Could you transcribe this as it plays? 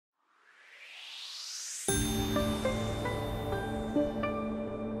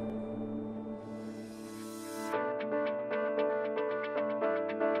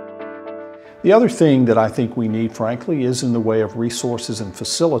The other thing that I think we need, frankly, is in the way of resources and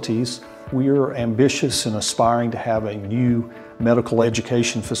facilities. We are ambitious and aspiring to have a new medical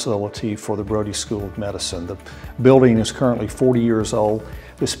education facility for the Brody School of Medicine. The building is currently 40 years old.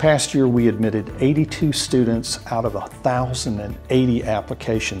 This past year we admitted 82 students out of 1,080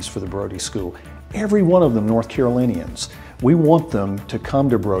 applications for the Brody School. Every one of them North Carolinians. We want them to come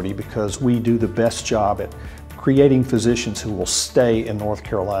to Brody because we do the best job at creating physicians who will stay in North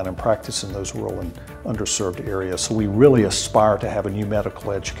Carolina and practice in those rural and underserved areas. So we really aspire to have a new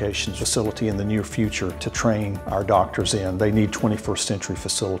medical education facility in the near future to train our doctors in. They need 21st century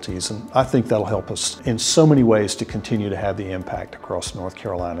facilities, and I think that'll help us in so many ways to continue to have the impact across North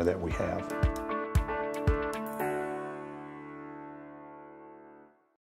Carolina that we have.